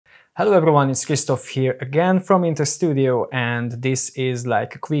Hello everyone, it's Christoph here again from Studio, and this is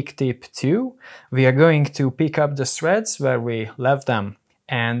like a quick tip too. We are going to pick up the threads where we left them,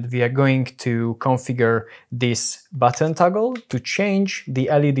 and we are going to configure this button toggle to change the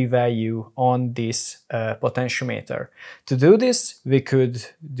LED value on this potentiometer. To do this, we could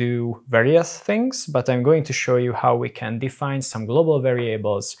do various things, but I'm going to show you how we can define some global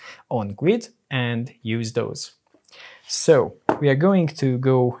variables on grid and use those. So we are going to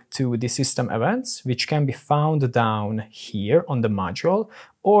go to the system events, which can be found down here on the module,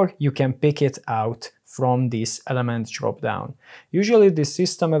 or you can pick it out from this element dropdown. Usually this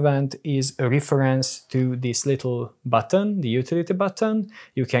system event is a reference to this little button, the utility button.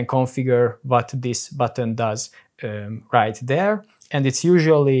 You can configure what this button does right there, and it's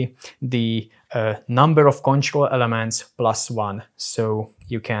usually the number of control elements plus 1, so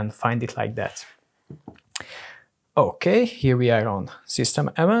you can find it like that. Okay, here we are on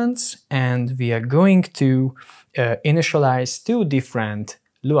system events, and we are going to initialize two different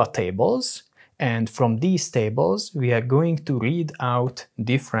Lua tables, and from these tables we are going to read out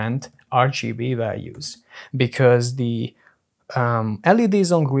different RGB values, because the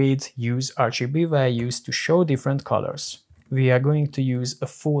LEDs on grid use RGB values to show different colors. We are going to use a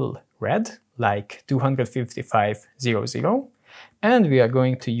full red, like 25500, and we are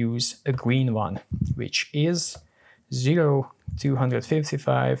going to use a green one, which is 0,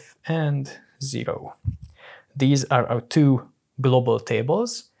 255, and 0. These are our two global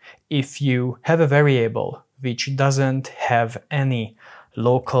tables. If you have a variable which doesn't have any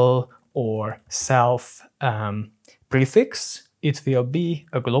local or self prefix, it will be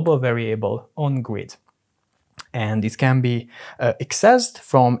a global variable on grid. And it can be accessed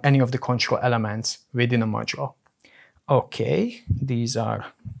from any of the control elements within a module. Okay, these are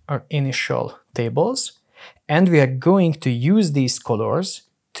our initial tables. And we are going to use these colors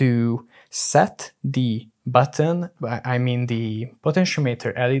to set the button, the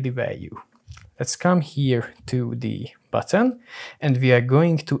potentiometer LED value. Let's come here to the button, and we are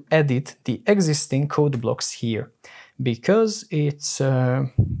going to edit the existing code blocks here, because it's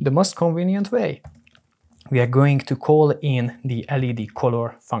the most convenient way. We are going to call in the LED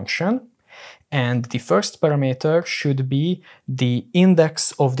color function, and the first parameter should be the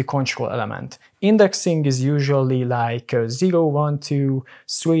index of the control element. Indexing is usually like 0, 1, 2,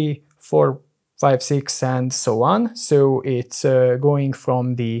 3, 4, 5, 6, and so on. So it's going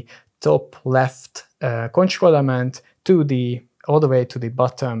from the top left control element to all the way to the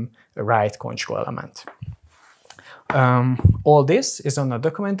bottom right control element. All this is on our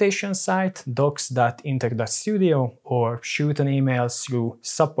documentation site, docs.intec.studio, or shoot an email through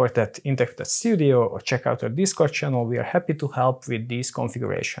support@intec.studio, or check out our Discord channel. We are happy to help with these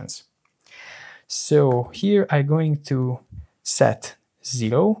configurations. So here I'm going to set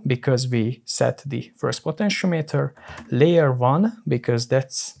 0 because we set the first potentiometer, layer 1 because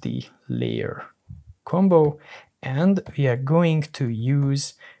that's the layer combo, and we are going to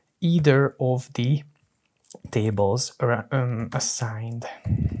use either of the tables are assigned.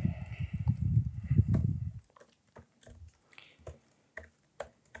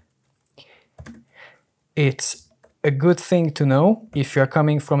 It's a good thing to know if you're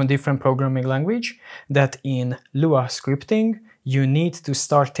coming from a different programming language that in Lua scripting you need to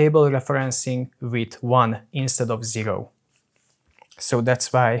start table referencing with 1 instead of 0. So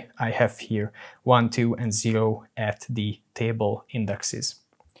that's why I have here 1, 2, and 0 at the table indexes.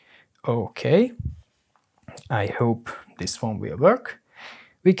 Okay. I hope this one will work.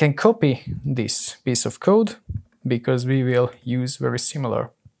 We can copy this piece of code because we will use very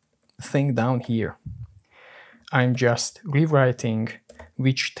similar thing down here. I'm just rewriting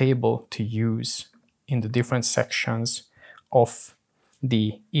which table to use in the different sections of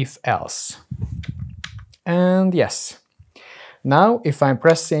the if-else. And yes, now if I'm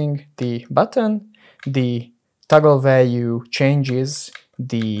pressing the button, the toggle value changes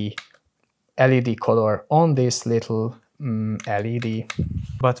the LED color on this little LED.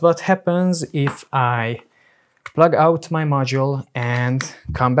 But what happens if I plug out my module and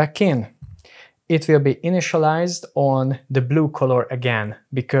come back in? It will be initialized on the blue color again,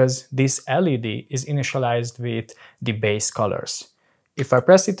 because this LED is initialized with the base colors. If I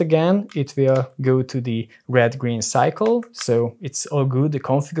press it again, it will go to the red-green cycle, so it's all good, the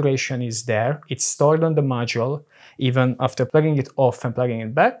configuration is there, it's stored on the module, even after plugging it off and plugging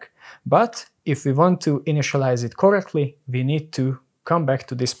it back. But if we want to initialize it correctly, we need to come back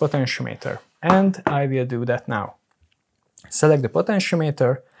to this potentiometer, and I will do that now. Select the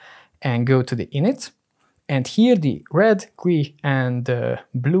potentiometer and go to the init, and here the red, green, and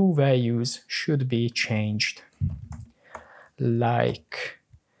blue values should be changed like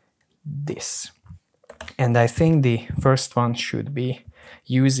this. And I think the first one should be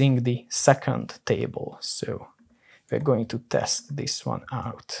using the second table. So we're going to test this one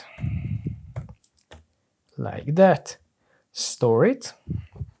out. Like that. Store it.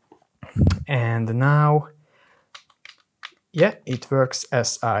 And now, yeah, it works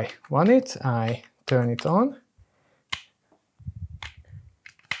as I want it. I turn it on.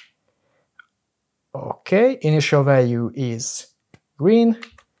 Okay, initial value is green.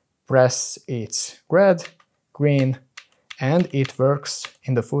 Press it's red, green, and it works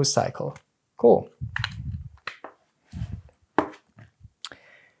in the full cycle. Cool.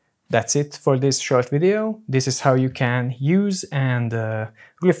 That's it for this short video. This is how you can use and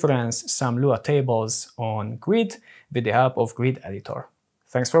reference some Lua tables on Grid with the help of Grid Editor.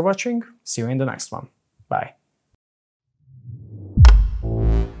 Thanks for watching. See you in the next one. Bye.